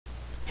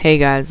Hey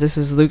guys, this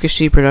is Lucas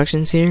G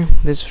Productions here.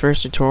 This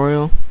first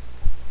tutorial,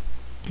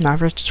 my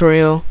first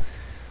tutorial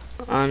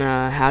on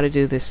how to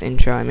do this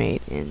intro I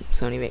made in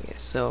Sony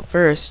Vegas. So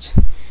first,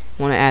 you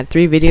want to add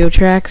 3 video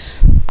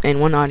tracks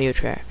and 1 audio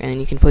track, and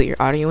you can put your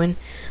audio in.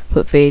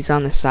 Put fades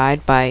on the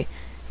side by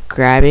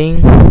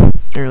grabbing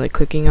or like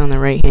clicking on the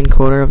right hand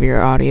corner of your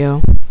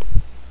audio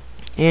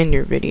and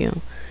your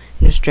video,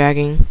 and just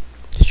dragging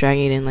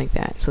it in like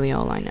that so they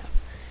all line up.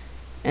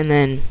 And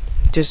then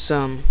just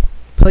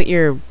put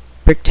your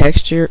brick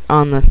texture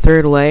on the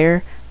 3rd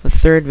layer, the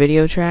 3rd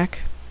video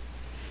track,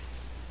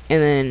 and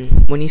then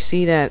when you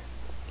see that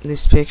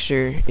this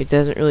picture it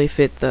doesn't really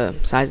fit the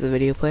size of the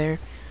video player,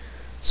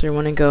 so you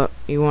want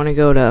to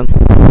go to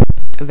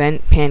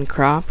event pan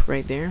crop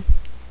right there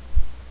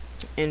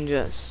and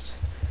just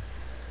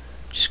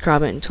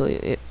crop it until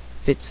it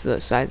fits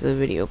the size of the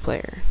video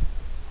player.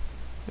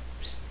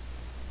 Oops.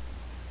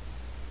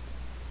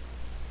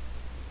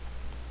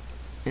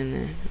 And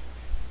then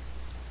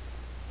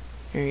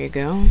there you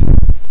go.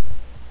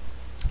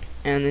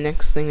 And the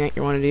next thing that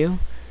you want to do, you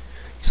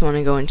just want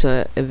to go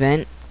into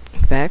event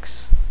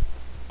effects,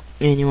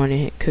 and you want to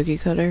hit cookie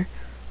cutter,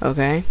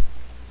 okay,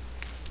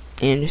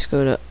 and just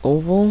go to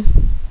oval.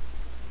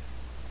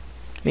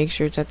 Make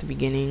sure it's at the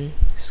beginning.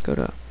 Just go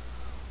to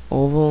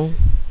oval.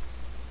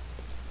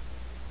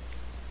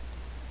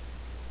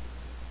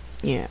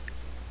 Yeah,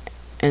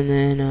 and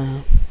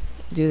then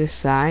do the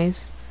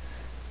size.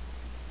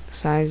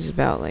 Size is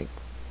about like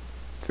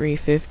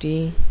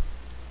 350.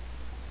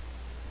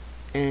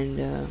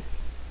 And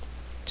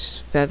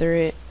just feather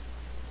it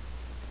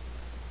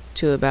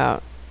to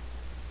about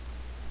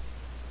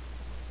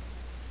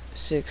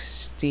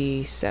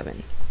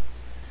 67.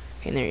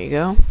 Okay, and there you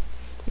go.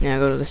 Now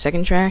go to the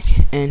 2nd track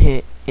and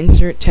hit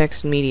insert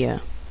text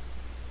media,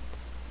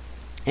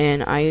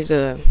 and I use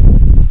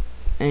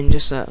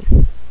just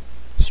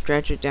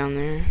stretch it down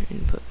there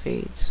and put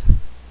fades.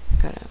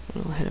 Got a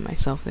little ahead of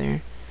myself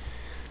there.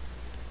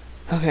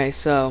 Okay,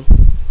 so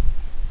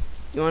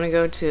you want to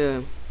go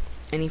to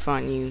any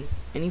font you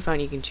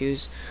can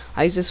choose.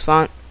 I use this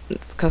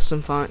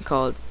custom font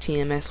called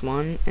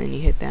TMS1, and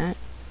you hit that.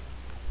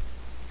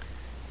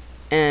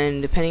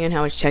 And depending on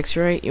how much text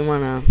you write, you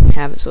want to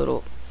have it so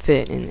it'll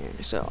fit in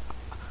there. So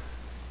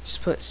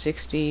just put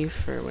 60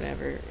 for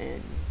whatever,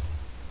 and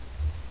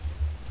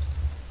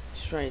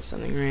just write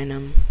something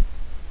random.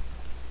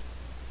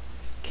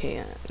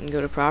 Okay, and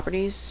go to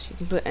properties. You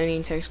can put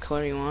any text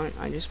color you want.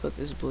 I just put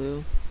this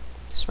blue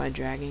just by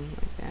dragging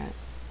like that.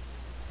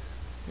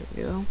 There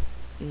we go.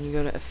 And you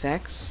go to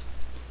effects,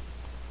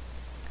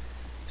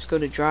 just go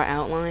to draw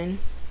outline,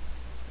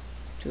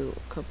 do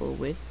a couple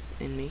width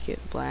and make it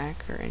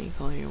black or any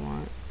color you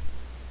want.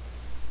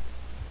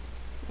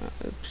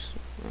 Oops,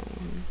 wrong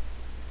one.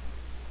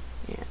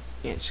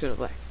 Yeah, just go to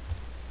black.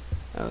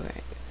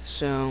 Okay,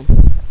 so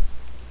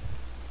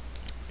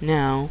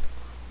now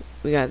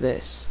we got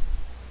this.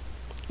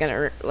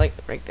 Gotta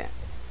like that.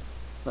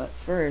 But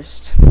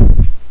first,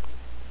 I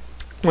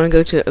want to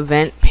go to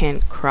event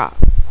pan crop.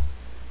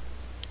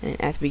 And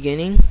at the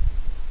beginning,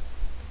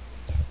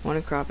 I want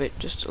to crop it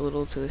just a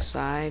little to the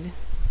side,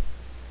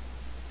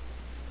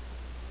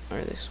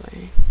 or this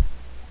way.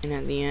 And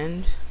at the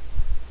end,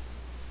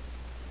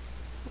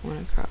 I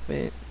want to crop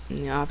it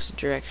in the opposite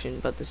direction,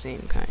 but the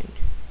same kind.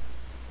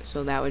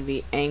 So that would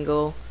be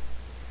angle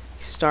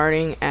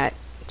starting at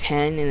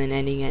 10 and then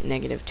ending at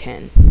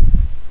 -10.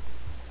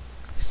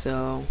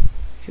 So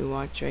if you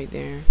watch right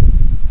there,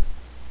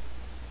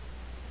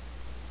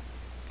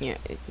 yeah,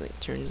 it like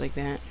turns like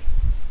that.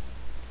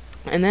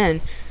 And then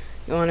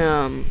you want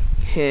to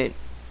hit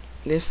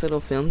this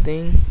little film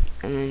thing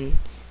and then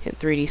hit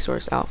 3D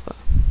source alpha.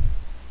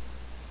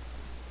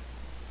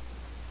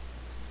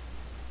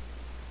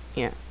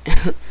 Yeah.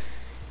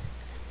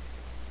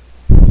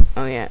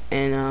 Oh yeah,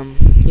 and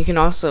you can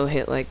also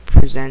hit like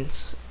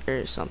presents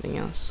or something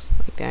else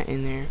like that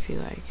in there if you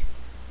like.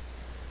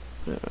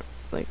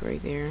 Like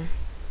right there.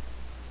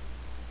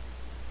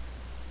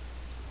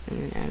 And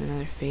then add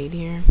another fade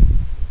here.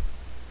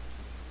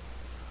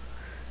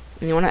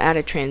 And you want to add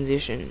a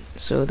transition,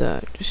 so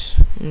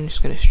I'm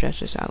just going to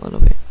stretch this out a little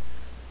bit.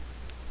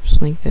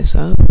 Just link this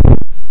up.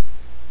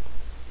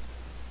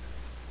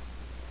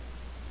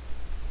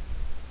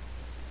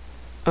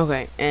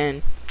 Okay,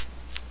 and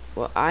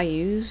what I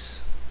use,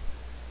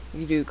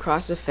 you do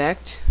cross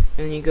effect,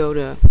 and then you go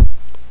to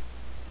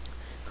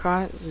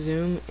cross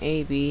zoom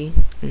AB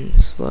and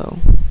slow.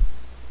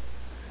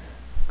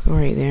 Go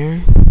right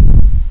there.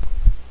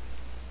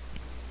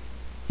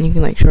 And you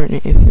can like shorten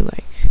it if you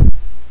like.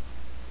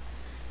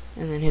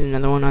 And then hit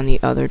another one on the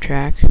other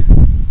track,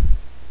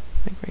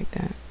 like right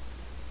that,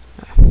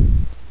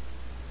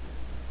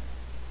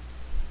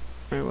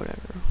 or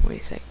whatever.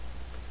 Wait a sec.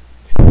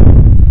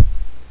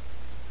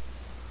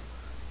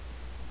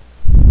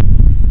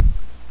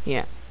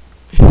 Yeah,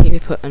 you need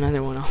to put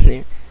another one on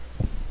there.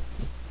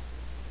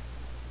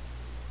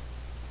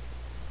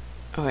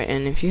 Okay,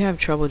 and if you have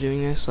trouble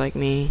doing this like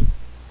me,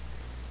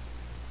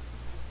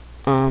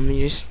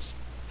 you just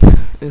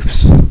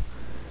oops.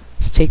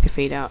 Just take the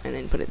fade out and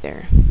then put it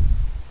there.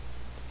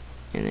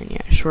 and then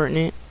yeah, shorten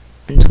it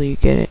until you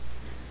get it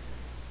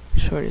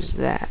short as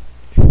that.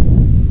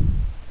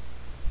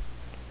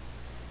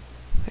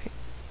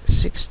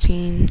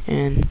 16,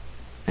 and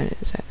that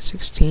is at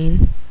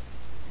 16.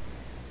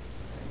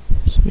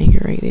 Just make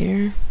it right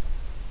there.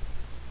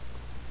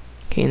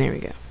 Okay, and there we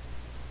go.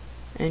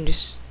 And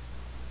just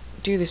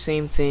do the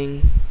same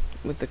thing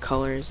with the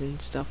colors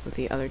and stuff with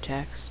the other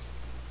text.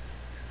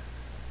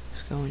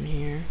 Just go in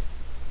here.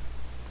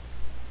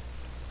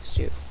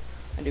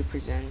 I do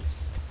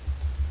presents.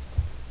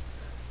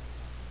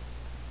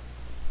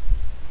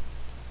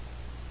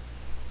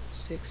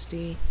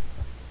 $60,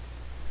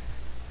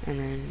 and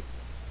then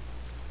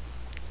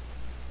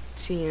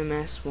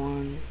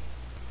TMS1,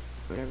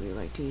 whatever you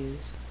like to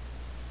use.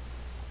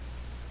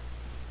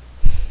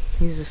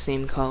 Use the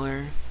same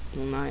color.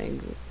 Well, not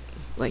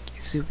like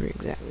super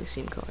exactly the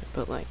same color,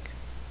 but like,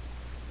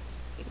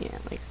 yeah,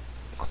 like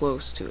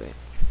close to it.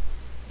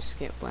 Just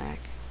get black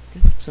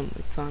and put some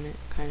width on it,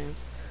 kind of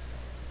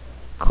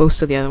close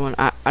to the other one.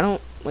 I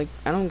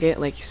don't get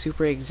like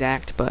super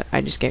exact, but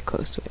I just get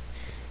close to it.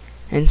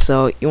 And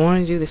so you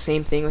want to do the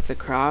same thing with the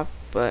crop,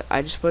 but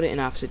I just put it in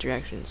opposite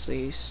directions. So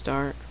you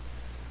start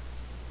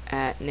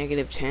at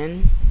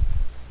 -10,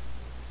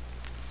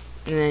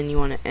 and then you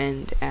want to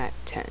end at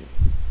 10.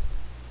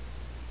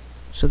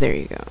 So there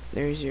you go.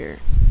 There's your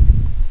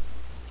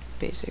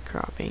basic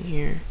cropping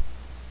here,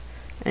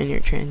 and your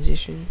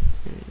transition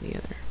and the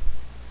other.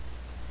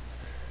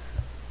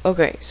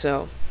 Okay,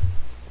 so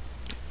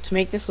to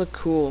make this look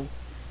cool,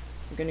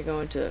 we're gonna go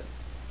into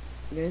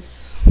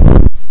this,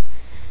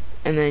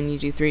 and then you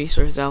do 3D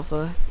Source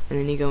Alpha, and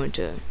then you go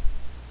into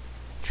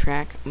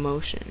track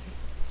motion.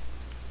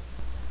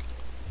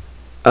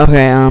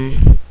 Okay, I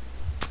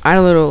had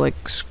a little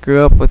like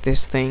screw up with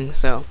this thing,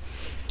 so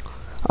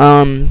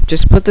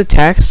just put the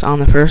text on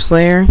the first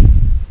layer,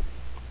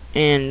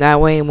 and that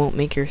way it won't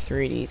make your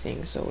 3D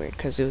thing so weird,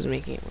 because it was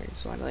making it weird.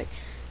 So I had to like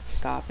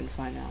stop and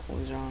find out what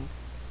was wrong.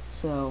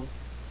 So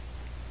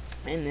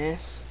in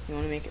this, you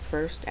want to make it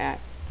first at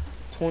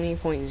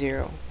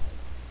 20.0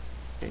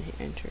 and hit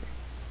enter.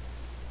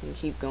 And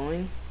keep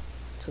going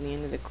till the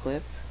end of the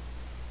clip.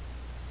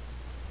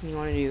 And you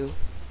want to do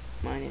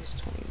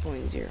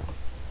 -20.0.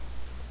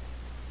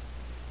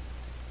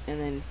 And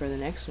then for the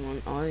next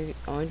one,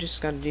 all I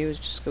just got to do is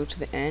just go to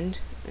the end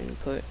and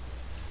put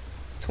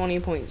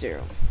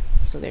 20.0.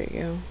 So there you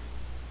go.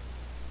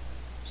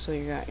 So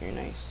you got your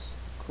nice,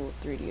 cool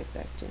 3D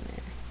effect in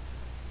there.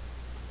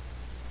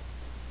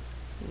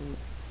 And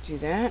do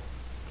that.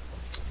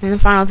 And the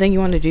final thing you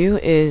want to do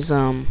is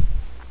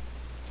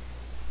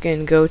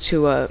again go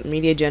to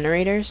media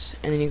generators,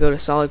 and then you go to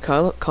solid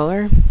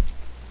color,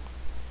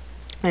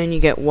 and you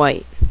get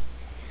white.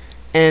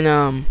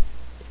 And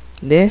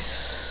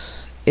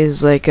this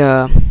is like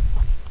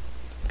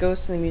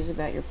goes to the music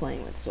that you're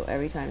playing with. So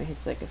every time it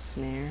hits like a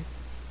snare,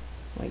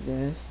 like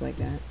this, like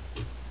that,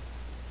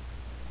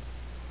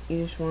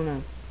 you just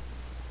wanna,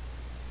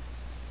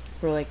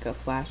 for like a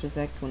flash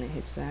effect when it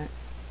hits that,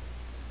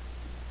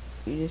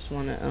 you just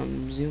wanna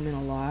zoom in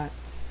a lot.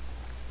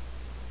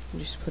 You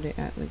just put it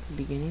at like the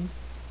beginning.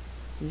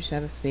 You just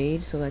have a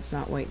fade so that's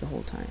not white the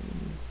whole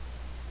time.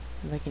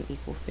 Like an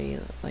equal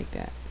fade like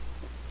that.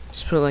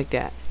 Just put it like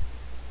that.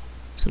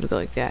 So it'll go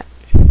like that.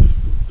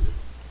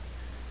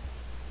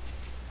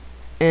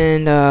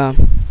 And to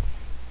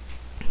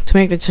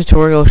make the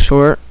tutorial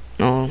short,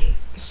 I'll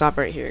stop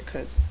right here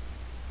because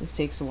this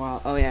takes a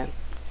while. Oh yeah.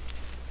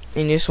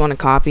 And you just want to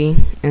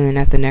copy, and then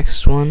at the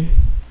next one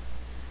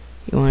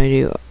you want to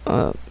do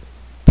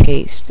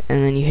paste,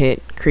 and then you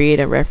hit create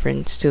a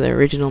reference to the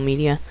original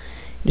media.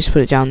 You just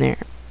put it down there,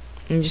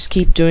 and just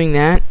keep doing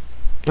that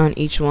on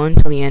each one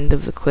till the end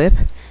of the clip.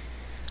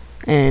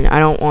 And I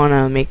don't want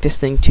to make this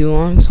thing too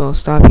long, so I'll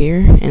stop here,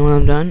 and when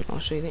I'm done I'll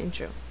show you the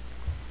intro.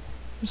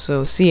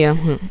 So see ya,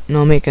 and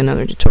I'll make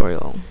another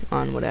tutorial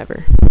on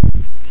whatever.